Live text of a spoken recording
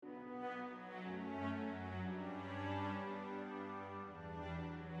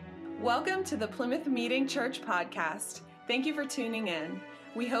Welcome to the Plymouth Meeting Church podcast. Thank you for tuning in.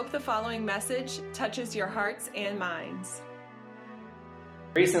 We hope the following message touches your hearts and minds.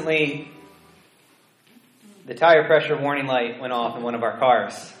 Recently, the tire pressure warning light went off in one of our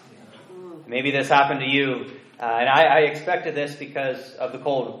cars. Maybe this happened to you, and I expected this because of the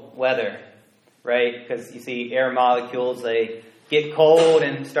cold weather, right? Because you see air molecules, they get cold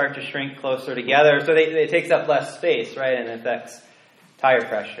and start to shrink closer together, so it takes up less space, right, and affects tire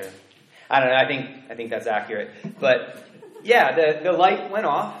pressure. I don't know, I think that's accurate. But yeah, the light went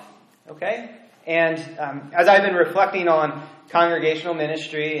off, okay? And as I've been reflecting on congregational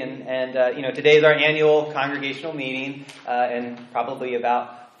ministry, and today is our annual congregational meeting, and probably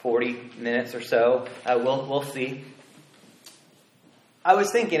about 40 minutes or so, we'll see. I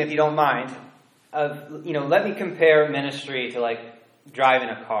was thinking, if you don't mind, let me compare ministry to like driving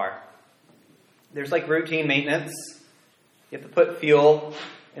a car. There's like routine maintenance. You have to put fuel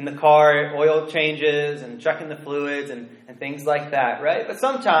in the car, oil changes, and checking the fluids and things like that, right? But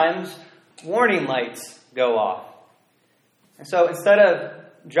sometimes warning lights go off. And so instead of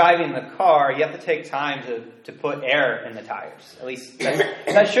driving the car, you have to take time to put air in the tires. At least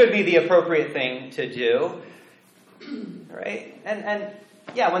that should be the appropriate thing to do, right? And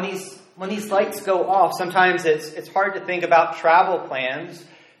yeah, when these lights go off, sometimes it's hard to think about travel plans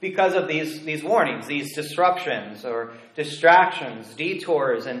because of these warnings, these disruptions or distractions,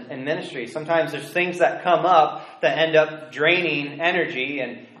 detours in ministry. Sometimes there's things that come up that end up draining energy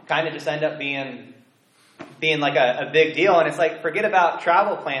and kind of just end up being like a big deal. And it's like, forget about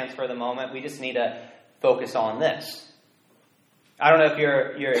travel plans for the moment. We just need to focus on this. I don't know if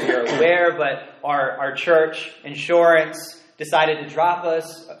you're aware, but our church insurance decided to drop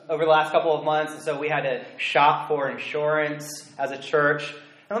us over the last couple of months. And so we had to shop for insurance as a church.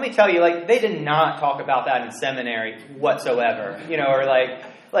 And let me tell you, they did not talk about that in seminary whatsoever. Or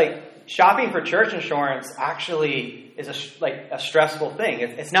like shopping for church insurance actually is a stressful thing.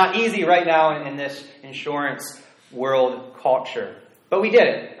 It's not easy right now in this insurance world culture. But we did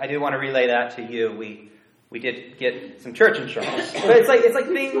it. I do want to relay that to you. We did get some church insurance. But it's like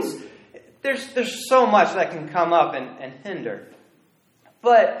things, there's so much that can come up and hinder.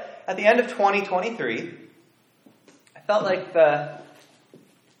 But at the end of 2023, I felt like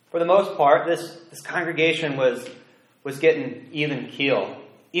for the most part, this congregation was getting even keel.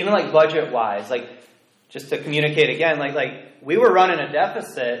 Even like budget-wise, just to communicate again, we were running a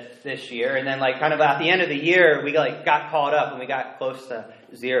deficit this year, and then kind of at the end of the year, we got caught up and we got close to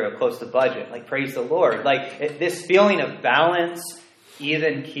zero, close to budget. Praise the Lord. This feeling of balance,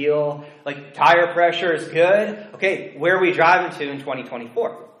 even keel, tire pressure is good. Okay, where are we driving to in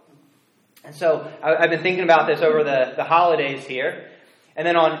 2024? And so I've been thinking about this over the holidays here. And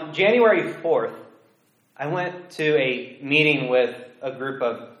then on January 4th, I went to a meeting with a group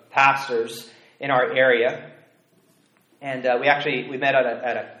of pastors in our area. And we met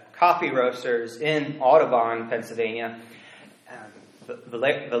at a coffee roasters in Audubon, Pennsylvania.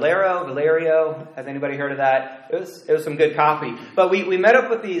 Valerio, has anybody heard of that? It was some good coffee. But we met up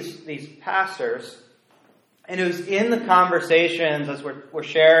with these pastors, and it was in the conversations as we're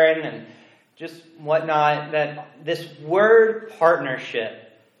sharing and just whatnot, that this word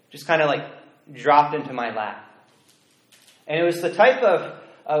partnership just kind of dropped into my lap. And it was the type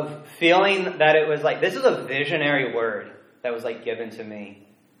of feeling that it was this is a visionary word that was given to me.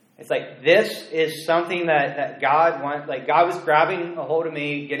 It's this is something that God wants, God was grabbing a hold of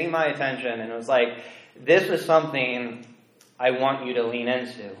me, getting my attention, and it was this is something I want you to lean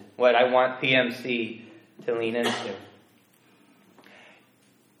into, what I want PMC to lean into.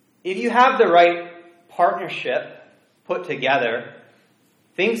 If you have the right partnership put together,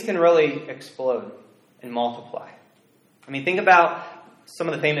 things can really explode and multiply. Think about some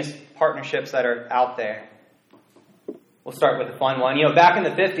of the famous partnerships that are out there. We'll start with a fun one. Back in the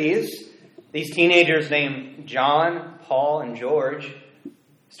 50s, these teenagers named John, Paul, and George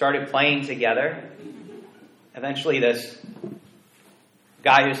started playing together. Eventually, this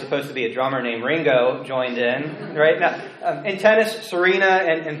guy who's supposed to be a drummer named Ringo joined in. Right now, in tennis, Serena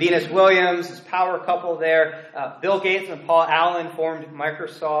and Venus Williams, this power couple there. Bill Gates and Paul Allen formed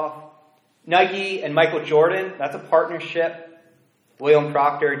Microsoft. Nike and Michael Jordan, that's a partnership. William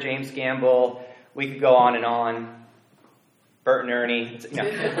Proctor, James Gamble, we could go on and on. Bert and Ernie.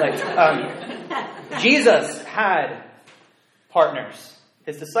 Jesus had partners,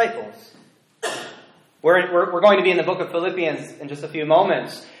 his disciples. We're going to be in the book of Philippians in just a few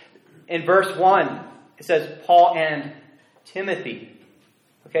moments. In verse 1, it says Paul and Timothy.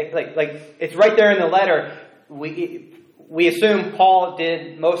 Okay, it's right there in the letter. We assume Paul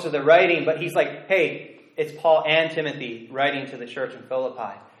did most of the writing, but he's hey, it's Paul and Timothy writing to the church in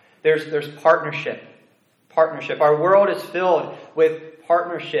Philippi. There's partnership. Partnership. Our world is filled with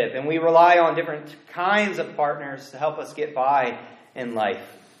partnership, and we rely on different kinds of partners to help us get by in life.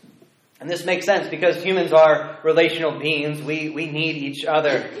 And this makes sense because humans are relational beings. We need each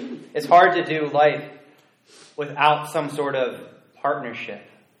other. It's hard to do life without some sort of partnership.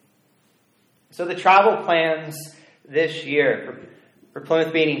 So the travel plans this year for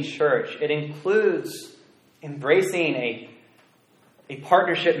Plymouth Meeting Church, it includes embracing a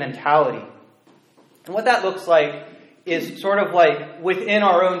partnership mentality. And what that looks like is sort of like within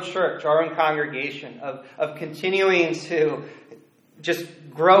our own church, our own congregation, of continuing to just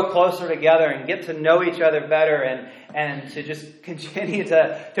grow closer together and get to know each other better and to just continue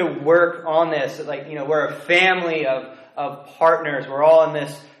to work on this. Like, we're a family of partners. We're all in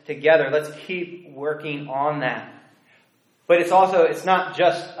this together. Let's keep working on that. But it's not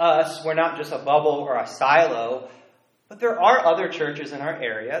just us. We're not just a bubble or a silo. But there are other churches in our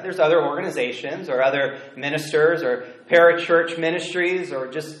area. There's other organizations or other ministers or parachurch ministries or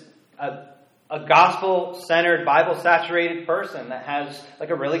just a gospel-centered, Bible-saturated person that has like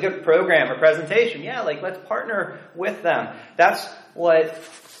a really good program or presentation. Yeah, let's partner with them. That's what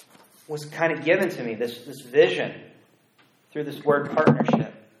was kind of given to me, this vision through this word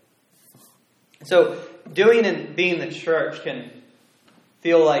partnership. So doing and being the church can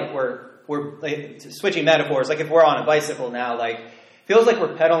feel like we're switching metaphors. Like if we're on a bicycle now, feels like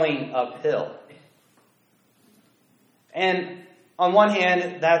we're pedaling uphill. And on one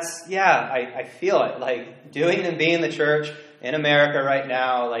hand, I feel it. Like doing and being the church in America right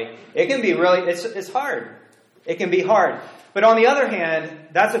now, it can be really, it's hard. It can be hard. But on the other hand,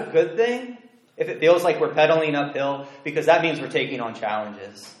 that's a good thing if it feels like we're pedaling uphill, because that means we're taking on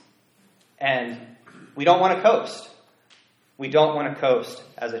challenges. And we don't want to coast. We don't want to coast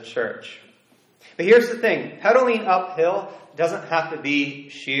as a church. But here's the thing. Pedaling uphill doesn't have to be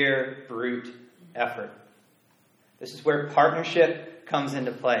sheer brute effort. This is where partnership comes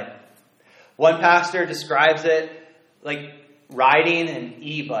into play. One pastor describes it like riding an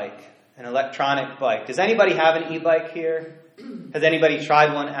e-bike, an electronic bike. Does anybody have an e-bike here? Has anybody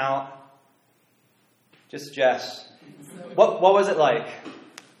tried one out? Just Jess. What was it like?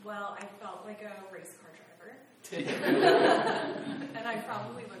 Well, I felt like a race car driver. And I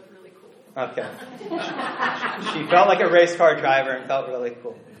probably looked really cool. Okay. She felt like a race car driver and felt really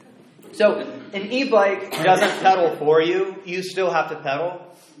cool. So an e-bike doesn't pedal for you. You still have to pedal,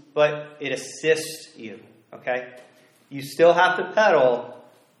 but it assists you. Okay? You still have to pedal,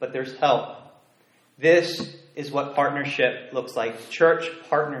 but there's help. This is what partnership looks like. Church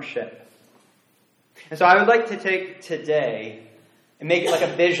partnership. And so I would like to take today and make it like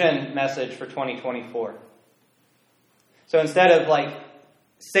a vision message for 2024. So instead of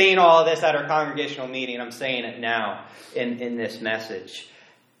saying all of this at our congregational meeting, I'm saying it now in this message.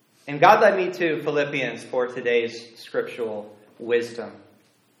 And God led me to Philippians for today's scriptural wisdom.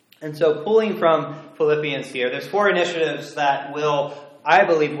 And so pulling from Philippians here, there's 4 initiatives that I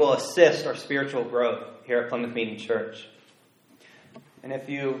believe will assist our spiritual growth here at Plymouth Meeting Church. And if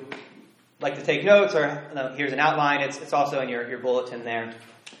you like to take notes, here's an outline, it's also in your bulletin there.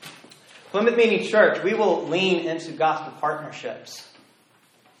 Plymouth Meeting Church, we will lean into gospel partnerships.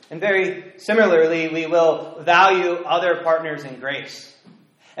 And very similarly, we will value other partners in grace.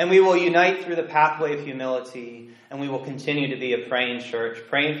 And we will unite through the pathway of humility. And we will continue to be a praying church,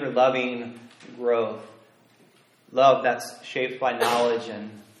 praying for loving growth. Love that's shaped by knowledge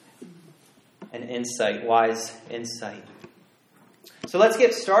and insight, wise insight. So let's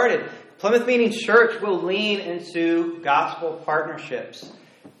get started. Plymouth Meeting Church will lean into gospel partnerships.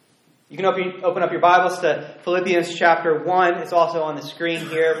 You can open up your Bibles to Philippians chapter 1. It's also on the screen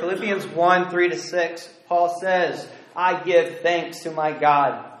here. Philippians 1, 3-6. Paul says, I give thanks to my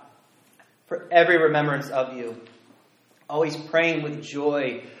God for every remembrance of you, always praying with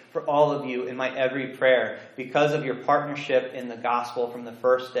joy for all of you in my every prayer, because of your partnership in the gospel from the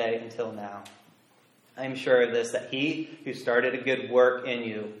first day until now. I am sure of this, that he who started a good work in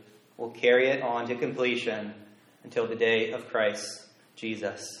you will carry it on to completion until the day of Christ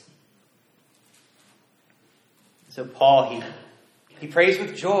Jesus. So Paul, he prays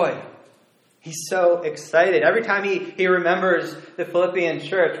with joy. He's so excited. Every time he remembers the Philippian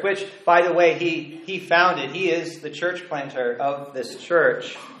church, which, by the way, he founded. He is the church planter of this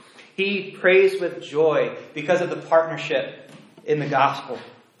church. He prays with joy because of the partnership in the gospel.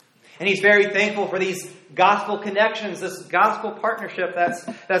 And he's very thankful for these gospel connections, this gospel partnership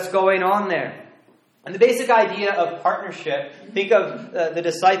that's going on there. And the basic idea of partnership, think of the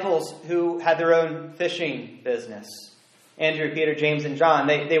disciples who had their own fishing business. Andrew, Peter, James, and John,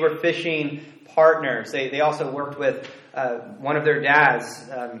 they were fishing partners. They also worked with one of their dads.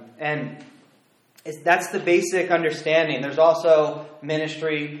 That's the basic understanding. There's also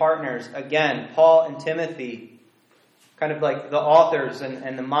ministry partners. Again, Paul and Timothy, kind of like the authors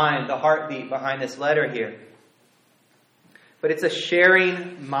and the mind, the heartbeat behind this letter here. But it's a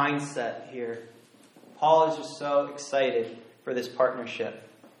sharing mindset here. Paul is just so excited for this partnership.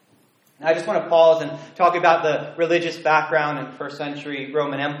 I just want to pause and talk about the religious background in the first century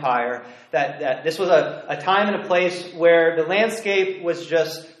Roman Empire. That this was a time and a place where the landscape was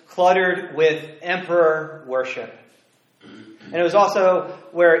just cluttered with emperor worship. And it was also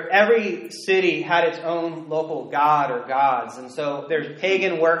where every city had its own local god or gods. And so there's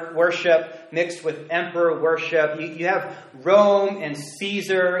pagan worship mixed with emperor worship. You have Rome and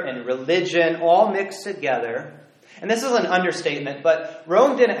Caesar and religion all mixed together. And this is an understatement, but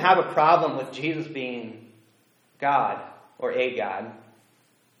Rome didn't have a problem with Jesus being God or a god.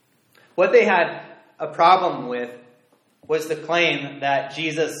 What they had a problem with was the claim that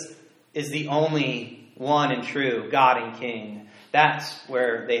Jesus is the only one and true God and King. That's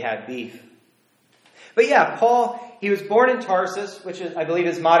where they had beef. But yeah, Paul, he was born in Tarsus, which is, I believe,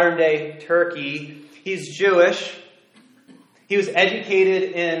 is modern-day Turkey. He's Jewish. He was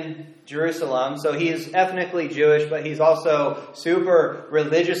educated in Jerusalem, so he's ethnically Jewish, but he's also super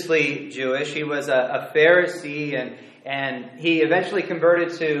religiously Jewish. He was a Pharisee, and he eventually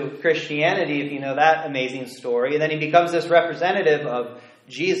converted to Christianity, if you know that amazing story. And then he becomes this representative of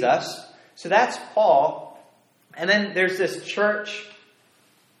Jesus. So that's Paul. And then there's this church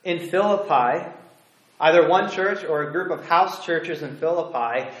in Philippi, either one church or a group of house churches in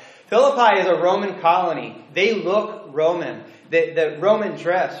Philippi. Philippi is a Roman colony. They look Roman. The Roman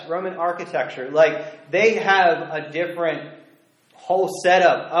dress, Roman architecture, like they have a different whole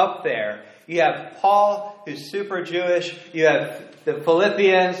setup up there. You have Paul, who's super Jewish. You have the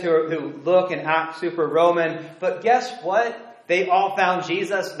Philippians who look and act super Roman. But guess what? They all found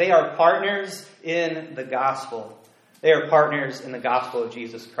Jesus. They are partners in the gospel. They are partners in the gospel of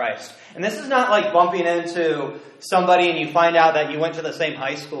Jesus Christ. And this is not like bumping into somebody and you find out that you went to the same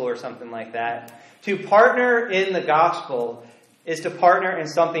high school or something like that. To partner in the gospel is to partner in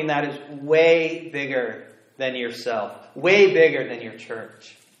something that is way bigger than yourself, way bigger than your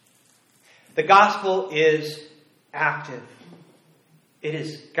church. The gospel is active. It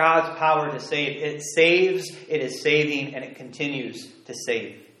is God's power to save. It saves, it is saving, and it continues to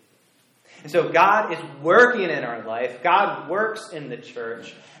save. And so God is working in our life. God works in the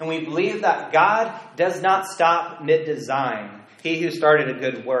church. And we believe that God does not stop mid-design. He who started a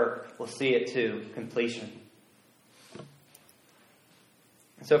good work will see it to completion.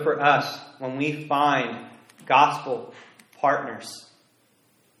 And so for us, when we find gospel partners,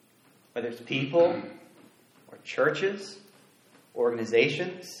 whether it's people or churches,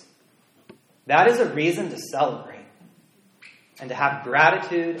 organizations, that is a reason to celebrate and to have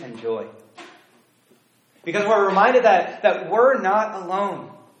gratitude and joy. Because we're reminded that we're not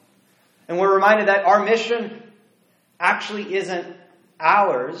alone. And we're reminded that our mission actually isn't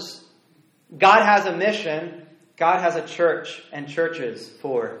ours. God has a mission. God has a church and churches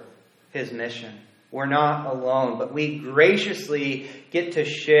for His mission. We're not alone, but we graciously get to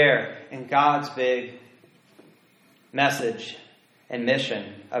share in God's big message and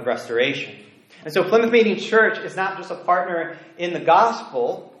mission of restoration. And so Plymouth Meeting Church is not just a partner in the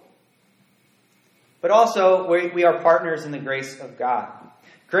gospel, but also we are partners in the grace of God.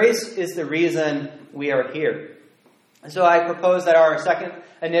 Grace is the reason we are here. And so I propose that our second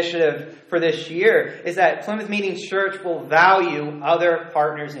initiative for this year is that Plymouth Meeting Church will value other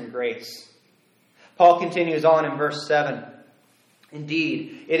partners in grace. Paul continues on in verse 7.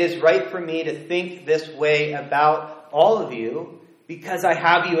 Indeed, it is right for me to think this way about all of you because I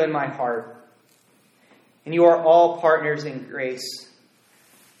have you in my heart. And you are all partners in grace.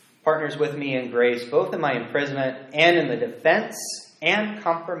 Partners with me in grace, both in my imprisonment and in the defense and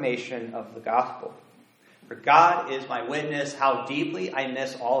confirmation of the gospel. For God is my witness how deeply I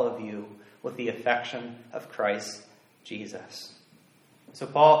miss all of you with the affection of Christ Jesus. So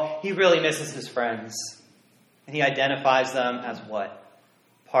Paul, he really misses his friends. And he identifies them as what?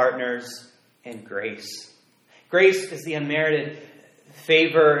 Partners in grace. Grace is the unmerited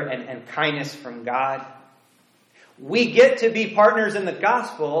favor and kindness from God. We get to be partners in the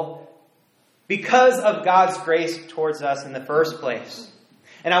gospel because of God's grace towards us in the first place.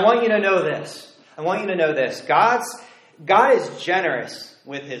 And I want you to know this. God is generous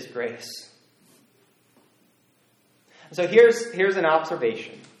with His grace. So here's an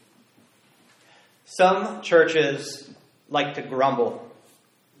observation. Some churches like to grumble.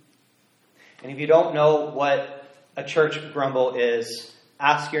 And if you don't know what a church grumble is,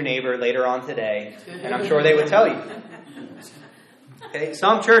 ask your neighbor later on today, and I'm sure they would tell you. Okay,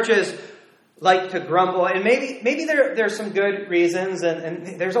 some churches like to grumble, and maybe there's some good reasons,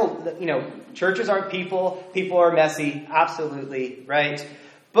 and there's churches aren't people are messy, absolutely, right?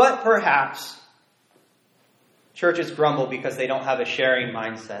 But perhaps churches grumble because they don't have a sharing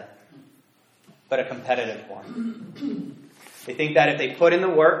mindset, but a competitive one. They think that if they put in the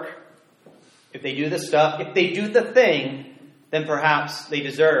work, if they do the stuff, if they do the thing, then perhaps they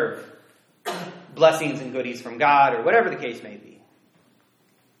deserve blessings and goodies from God, or whatever the case may be.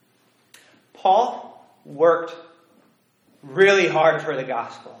 Paul worked really hard for the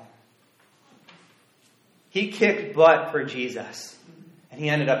gospel. He kicked butt for Jesus, and he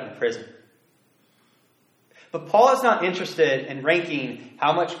ended up in prison. But Paul is not interested in ranking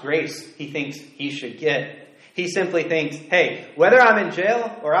how much grace he thinks he should get. He simply thinks, hey, whether I'm in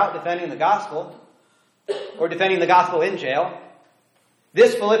jail or out defending the gospel, or defending the gospel in jail,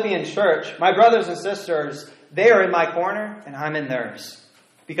 this Philippian church, my brothers and sisters, they are in my corner and I'm in theirs.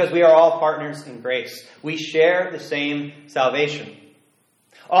 Because we are all partners in grace. We share the same salvation.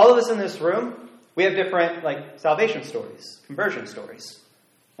 All of us in this room, we have different salvation stories, conversion stories.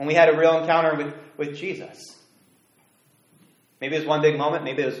 When we had a real encounter with Jesus. Maybe it was one big moment,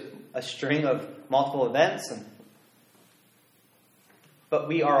 maybe it was a string of multiple events. But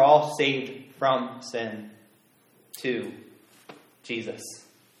we are all saved from sin to Jesus.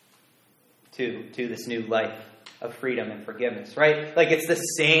 To this new life of freedom and forgiveness, right? It's the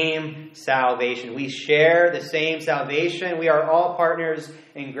same salvation. We share the same salvation. We are all partners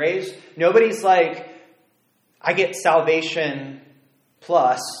in grace. Nobody's like, I get salvation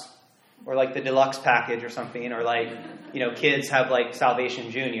plus, or the deluxe package or something, or kids have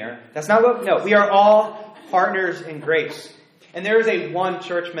salvation junior. That's not what, no, we are all partners in grace. And there is a one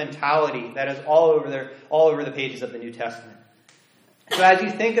church mentality that is all over the pages of the New Testament. So as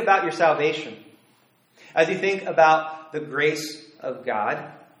you think about your salvation, as you think about the grace of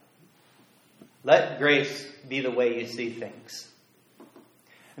God, let grace be the way you see things.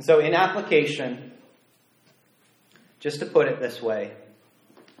 And so in application, just to put it this way,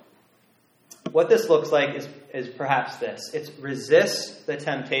 what this looks like is perhaps this. It's resist the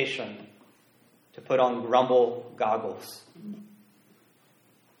temptation to put on grumble goggles.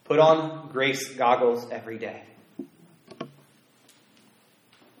 Put on grace goggles every day.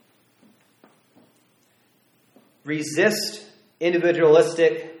 Resist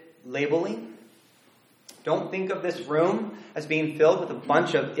individualistic labeling. Don't think of this room as being filled with a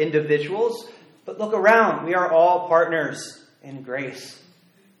bunch of individuals, but look around. We are all partners in grace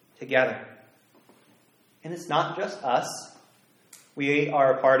together. And it's not just us. We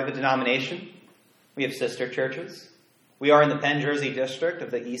are a part of a denomination. We have sister churches. We are in the Penn Jersey district of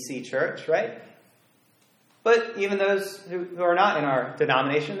the EC Church, right? But even those who are not in our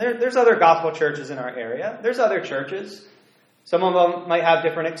denomination, there's other gospel churches in our area. There's other churches. Some of them might have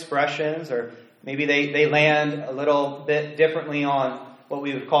different expressions, or maybe they land a little bit differently on what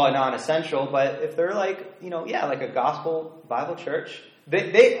we would call a non-essential. But if they're like a gospel Bible church,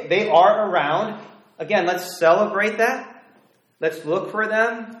 they are around. Again, let's celebrate that. Let's look for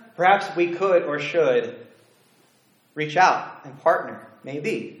them. Perhaps we could or should reach out and partner.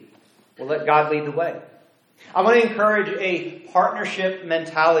 Maybe. We'll let God lead the way. I want to encourage a partnership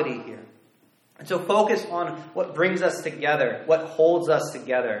mentality here. And so focus on what brings us together, what holds us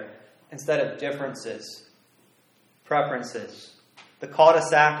together, instead of differences, preferences, the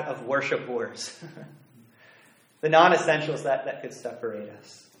cul-de-sac of worship wars, the non-essentials that could separate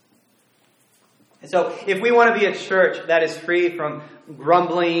us. And so if we want to be a church that is free from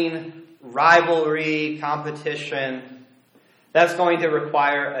grumbling, rivalry, competition, that's going to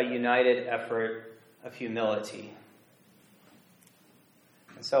require a united effort of humility.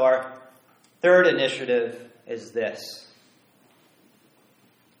 And so our third initiative is this.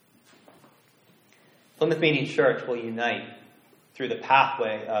 Plymouth Meeting Church will unite through the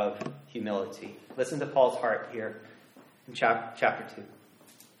pathway of humility. Listen to Paul's heart here in chapter 2.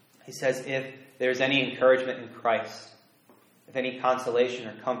 He says, if there's any encouragement in Christ, if any consolation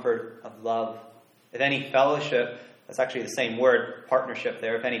or comfort of love, if any fellowship, that's actually the same word, partnership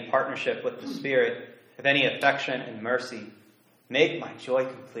there, if any partnership with the Spirit, if any affection and mercy, make my joy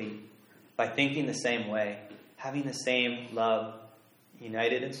complete by thinking the same way, having the same love,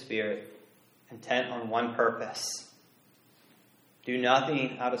 united in spirit, intent on one purpose. Do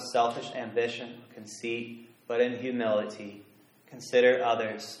nothing out of selfish ambition or conceit, but in humility, consider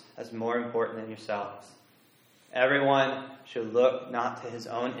others as more important than yourselves. Everyone should look not to his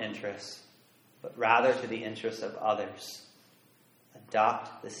own interests, but rather to the interests of others.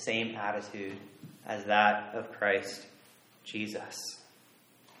 Adopt the same attitude as that of Christ Jesus.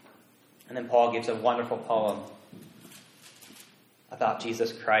 And then Paul gives a wonderful poem about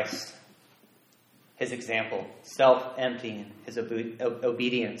Jesus Christ, his example, self-emptying, his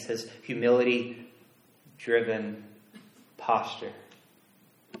obedience, his humility-driven posture.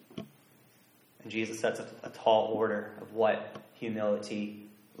 And Jesus sets a tall order of what humility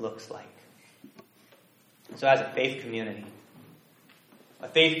looks like. So as a faith community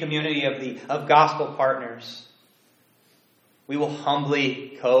of gospel partners, we will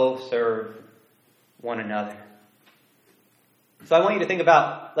humbly co-serve one another. So I want you to think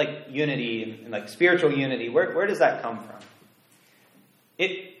about unity and spiritual unity. Where does that come from?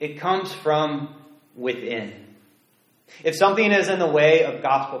 It comes from within. If something is in the way of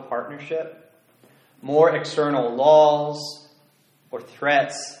gospel partnership, more external laws or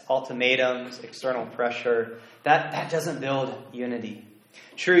threats, ultimatums, external pressure, that doesn't build unity.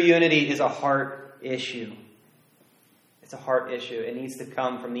 True unity is a heart issue. It's a heart issue. It needs to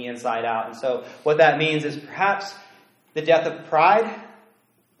come from the inside out. And so what that means is perhaps the death of pride,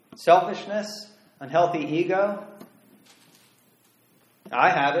 selfishness, unhealthy ego. I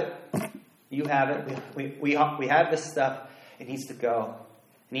have it. You have it. We have this stuff. It needs to go.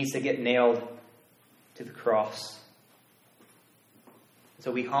 It needs to get nailed to the cross.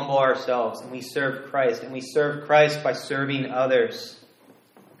 So we humble ourselves and we serve Christ. And we serve Christ by serving others.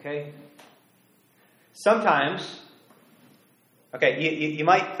 Okay? Sometimes, you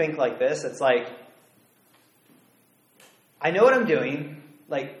might think like this. It's like, I know what I'm doing.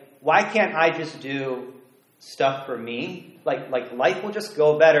 Why can't I just do stuff for me? Life will just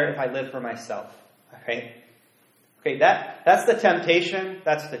go better if I live for myself. Okay? That's the temptation.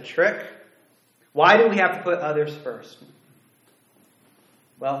 That's the trick. Why do we have to put others first?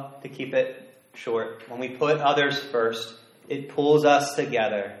 Well, to keep it short, when we put others first, it pulls us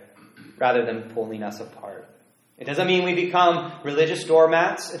together rather than pulling us apart. It doesn't mean we become religious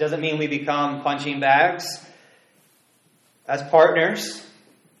doormats. It doesn't mean we become punching bags. As partners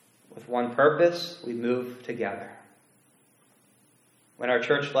with one purpose, we move together. When our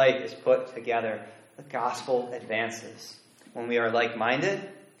church life is put together, the gospel advances. When we are like-minded,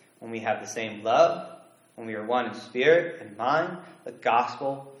 when we have the same love, when we are one in spirit and mind, the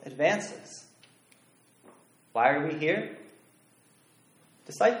gospel advances. Why are we here?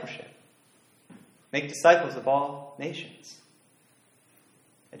 Discipleship. Make disciples of all nations.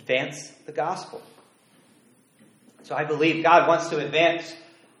 Advance the gospel. So I believe God wants to advance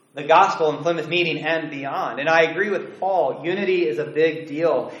the gospel in Plymouth Meeting and beyond. And I agree with Paul. Unity is a big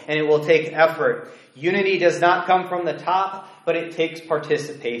deal, and it will take effort. Unity does not come from the top, but it takes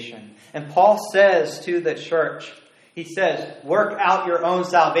participation. And Paul says to the church, he says, work out your own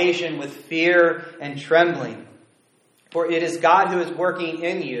salvation with fear and trembling. For it is God who is working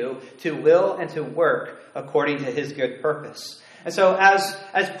in you to will and to work according to his good purpose. And so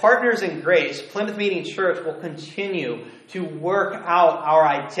as partners in grace, Plymouth Meeting Church will continue to work out our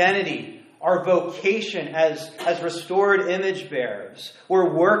identity, our vocation as restored image bearers. We're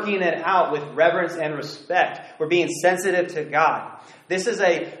working it out with reverence and respect. We're being sensitive to God. This is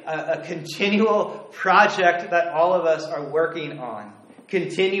a continual project that all of us are working on.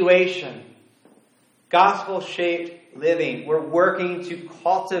 Continuation. Gospel-shaped living. We're working to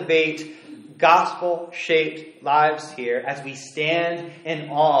cultivate gospel-shaped lives here as we stand in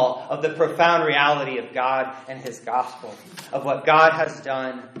awe of the profound reality of God and his gospel, of what God has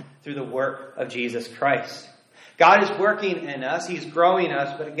done through the work of Jesus Christ. God is working in us. He's growing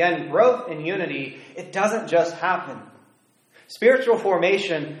us. But again, growth and unity, it doesn't just happen. Spiritual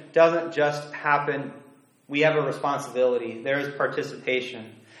formation doesn't just happen. We have a responsibility. There is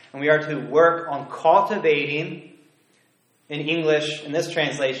participation. And we are to work on cultivating. In English, in this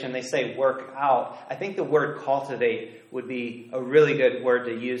translation, they say work out. I think the word cultivate would be a really good word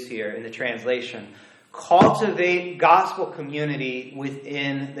to use here in the translation. Cultivate gospel community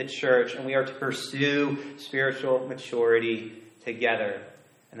within the church, and we are to pursue spiritual maturity together.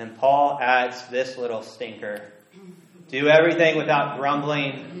 And then Paul adds this little stinker. Do everything without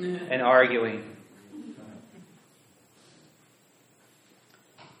grumbling and arguing.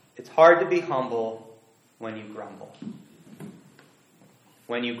 It's hard to be humble when you grumble.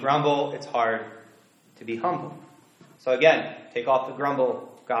 When you grumble, it's hard to be humble. So again, take off the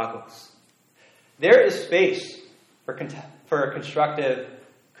grumble goggles. There is space for constructive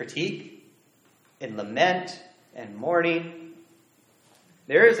critique and lament and mourning.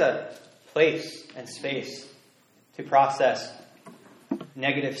 There is a place and space to process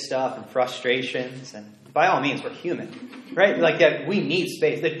negative stuff and frustrations. And by all means, we're human, right? We need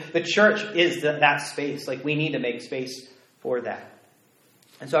space. The church is that space. We need to make space for that.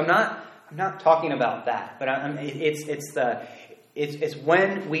 And so I'm I'm not talking about that, but it's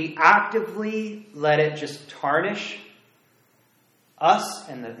when we actively let it just tarnish us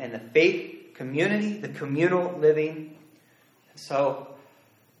and the faith community, the communal living. And so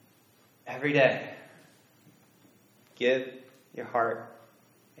every day, give your heart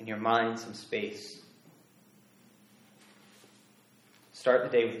and your mind some space.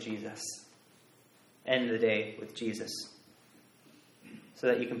 Start the day with Jesus. End the day with Jesus. So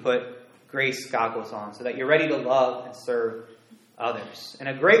that you can put grace goggles on. So that you're ready to love and serve others. And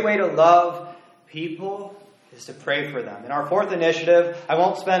a great way to love people is to pray for them. In our fourth initiative, I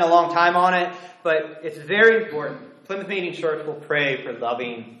won't spend a long time on it, but it's very important. Plymouth Meeting Church will pray for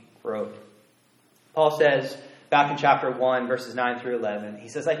loving growth. Paul says back in chapter 1, verses 9 through 11, he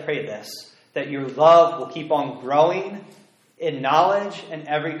says, I pray this, that your love will keep on growing in knowledge and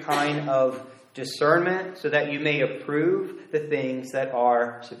every kind of discernment, so that you may approve the things that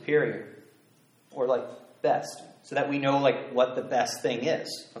are superior, or best, so that we know what the best thing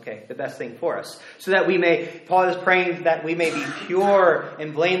is. Okay, the best thing for us. So that Paul is praying that we may be pure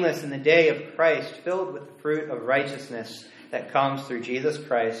and blameless in the day of Christ, filled with the fruit of righteousness that comes through Jesus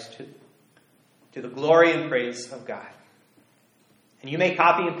Christ to the glory and praise of God. And you may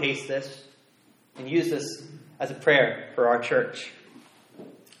copy and paste this and use this as a prayer for our church.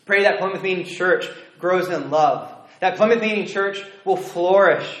 Pray that Plymouth Meeting Church grows in love. That Plymouth Meeting Church will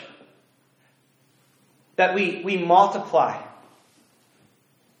flourish. That we multiply.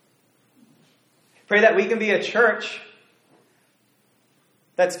 Pray that we can be a church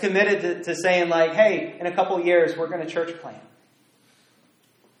that's committed to saying hey, in a couple years we're going to church plant.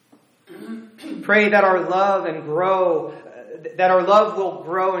 Pray that our love will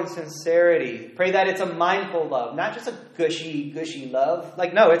grow in sincerity. Pray that it's a mindful love, not just a gushy love.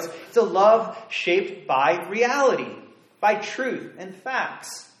 No, it's a love shaped by reality, by truth and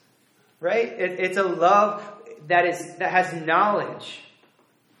facts. Right? It's a love that has knowledge.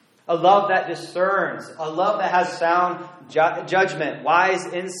 A love that discerns. A love that has sound judgment, wise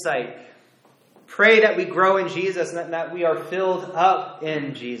insight. Pray that we grow in Jesus and that we are filled up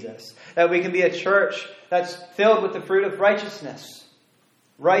in Jesus. That we can be a church that's filled with the fruit of righteousness,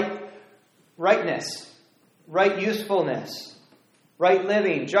 rightness, right usefulness, right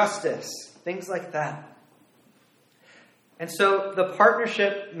living, justice, things like that. And so the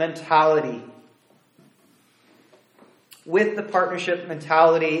partnership mentality, with the partnership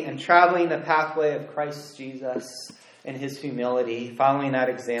mentality and traveling the pathway of Christ Jesus in his humility, following that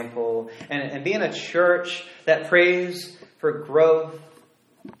example, and being a church that prays for growth,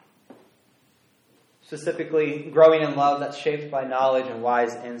 specifically growing in love that's shaped by knowledge and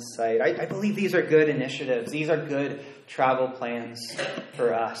wise insight. I believe these are good initiatives. These are good travel plans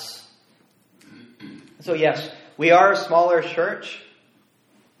for us. So yes, we are a smaller church.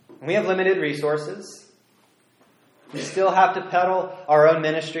 We have limited resources. We still have to pedal our own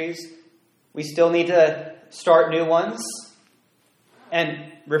ministries. We still need to start new ones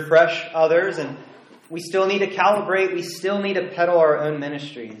and refresh others. And we still need to calibrate. We still need to pedal our own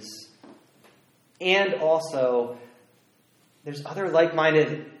ministries. And also, there's other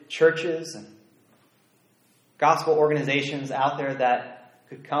like-minded churches and gospel organizations out there that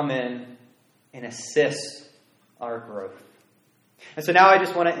could come in and assist our growth. And so now I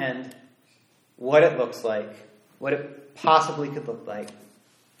just want to end what it looks like, what it possibly could look like.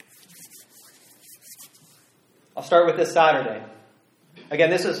 I'll start with this Saturday. Again,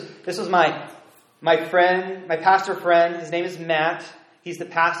 this was my friend, my pastor friend. His name is Matt. He's the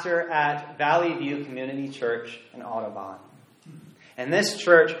pastor at Valley View Community Church in Audubon. And this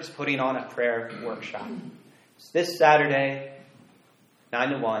church is putting on a prayer workshop. It's this Saturday, 9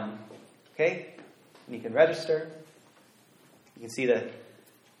 to 1. Okay? And you can register. You can see the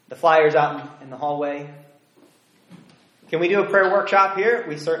flyers out in the hallway. Can we do a prayer workshop here?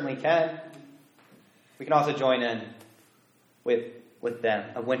 We certainly can. We can also join in with them,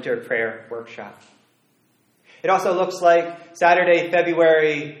 a winter prayer workshop. It also looks like Saturday,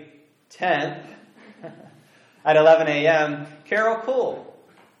 February 10th at 11 a.m., Carol Cool,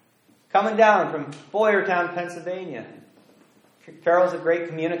 coming down from Boyertown, Pennsylvania. Carol's a great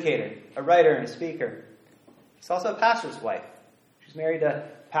communicator, a writer and a speaker. She's also a pastor's wife. She's married to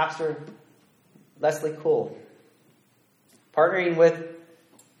Pastor Leslie Cool. Partnering with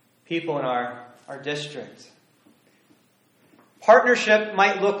people in our district. Partnership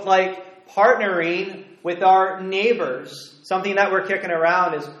might look like partnering with our neighbors. Something that we're kicking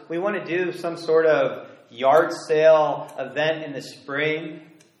around is we want to do some sort of yard sale event in the spring.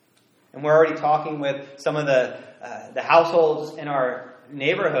 And we're already talking with some of the households in our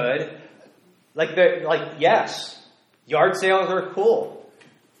neighborhood. Yes, yard sales are cool.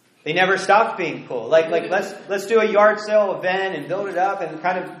 They never stopped being cool. Like let's do a yard sale event and build it up and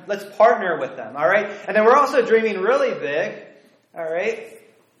kind of let's partner with them, all right? And then we're also dreaming really big, all right?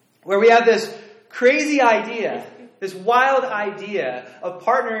 Where we have this crazy idea, this wild idea of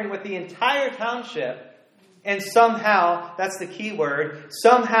partnering with the entire township and somehow, that's the key word,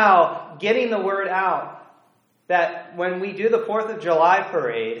 somehow getting the word out that when we do the 4th of July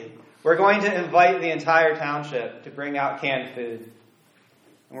parade, we're going to invite the entire township to bring out canned food.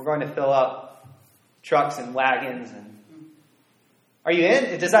 And we're going to fill up trucks and wagons. And are you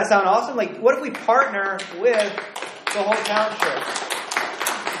in? Does that sound awesome? Like, what if we partner with the whole township?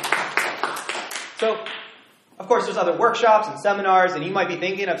 So, of course, there's other workshops and seminars, and you might be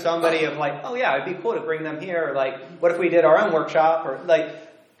thinking of somebody of like, oh yeah, it'd be cool to bring them here. Or like, what if we did our own workshop? Or like,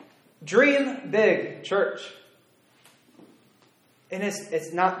 dream big, church. And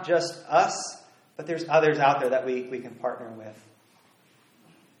it's not just us, but there's others out there that we can partner with.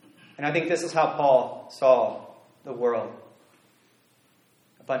 And I think this is how Paul saw the world.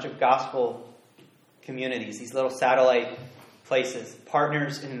 A bunch of gospel communities, these little satellite places,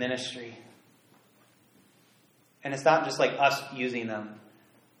 partners in ministry. And it's not just like us using them,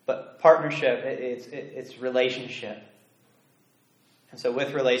 but partnership, it's relationship. And so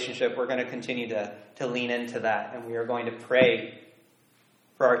with relationship, we're going to continue to lean into that. And we are going to pray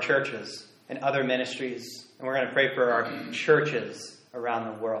for our churches and other ministries. And we're going to pray for our churches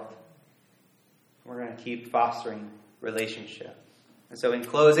around the world. We're going to keep fostering relationship. And so in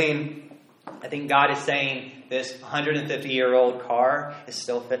closing, I think God is saying this 150-year-old car is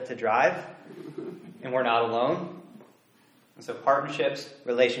still fit to drive. And we're not alone. And so partnerships,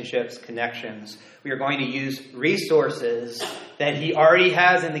 relationships, connections. We are going to use resources that He already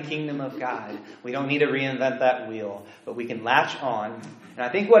has in the kingdom of God. We don't need to reinvent that wheel, but we can latch on. And I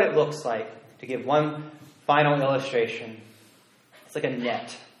think what it looks like, to give one final illustration, it's like a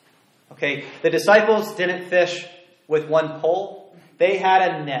net. Okay? The disciples didn't fish with one pole. They had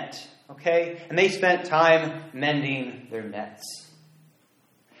a net. Okay? And they spent time mending their nets.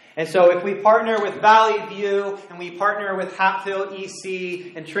 And so if we partner with Valley View and we partner with Hatfield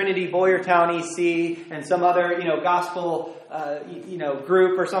EC and Trinity Boyertown EC and some other, gospel,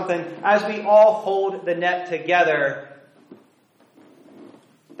 group or something, as we all hold the net together,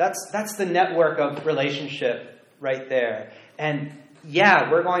 that's the network of relationship right there. And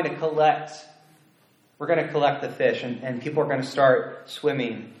yeah, we're going to collect the fish and people are going to start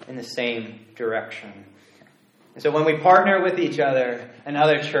swimming in the same direction. And so when we partner with each other and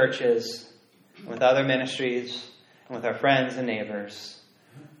other churches, and with other ministries, and with our friends and neighbors,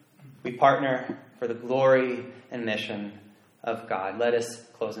 we partner for the glory and mission of God. Let us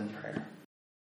close in prayer.